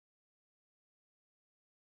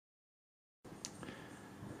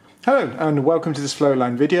Hello and welcome to this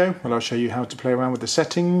Flowline video where I'll show you how to play around with the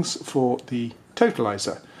settings for the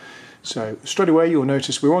totalizer. So straight away you'll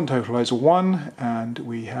notice we're on totalizer 1 and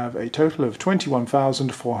we have a total of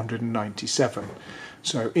 21,497.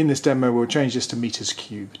 So in this demo we'll change this to meters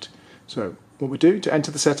cubed. So what we do to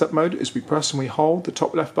enter the setup mode is we press and we hold the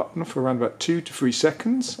top left button for around about 2 to 3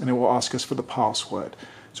 seconds and it will ask us for the password.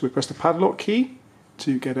 So we press the padlock key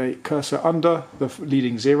to get a cursor under the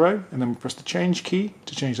leading 0, and then we press the change key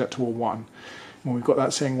to change that to a 1. When we've got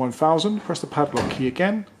that saying 1000, press the padlock key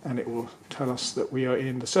again and it will tell us that we are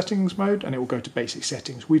in the settings mode and it will go to basic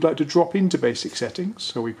settings. We'd like to drop into basic settings,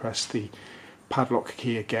 so we press the padlock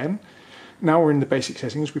key again. Now we're in the basic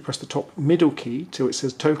settings, we press the top middle key till it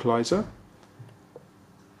says totalizer.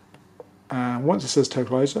 And once it says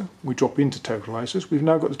totalizer, we drop into totalizers. We've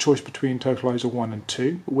now got the choice between totalizer 1 and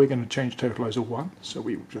 2, but we're going to change totalizer 1, so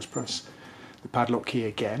we will just press the padlock key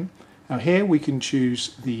again. Now here we can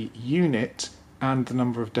choose the unit and the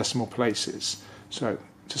number of decimal places. So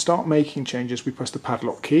to start making changes, we press the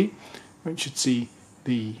padlock key. We should see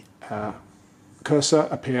the cursor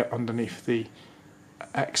appear underneath the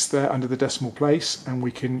X there under the decimal place, and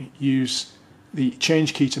we can use the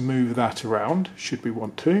change key to move that around should we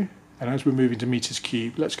want to. And as we're moving to meters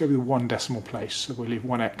cubed, let's go with 1 decimal place, so we'll leave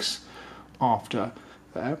 1x after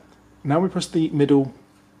there. Now we press the middle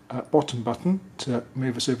bottom button to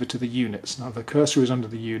move us over to the units. Now the cursor is under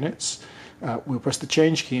the units. We'll press the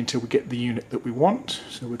change key until we get the unit that we want.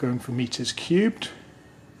 So we're going for meters cubed,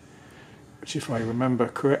 which if I remember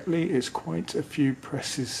correctly is quite a few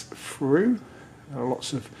presses through. There are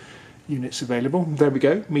lots of units available. There we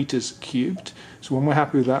go, meters cubed. So when we're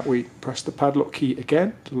happy with that, we press the padlock key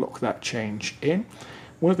again to lock that change in.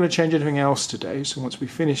 We're not going to change anything else today, so once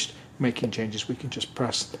we've finished making changes, we can just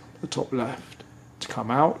press the top left to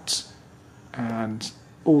come out and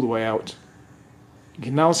all the way out. You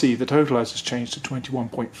can now see the totalizer has changed to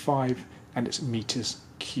 21.5 and it's meters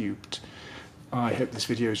cubed. I hope this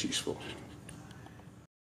video is useful.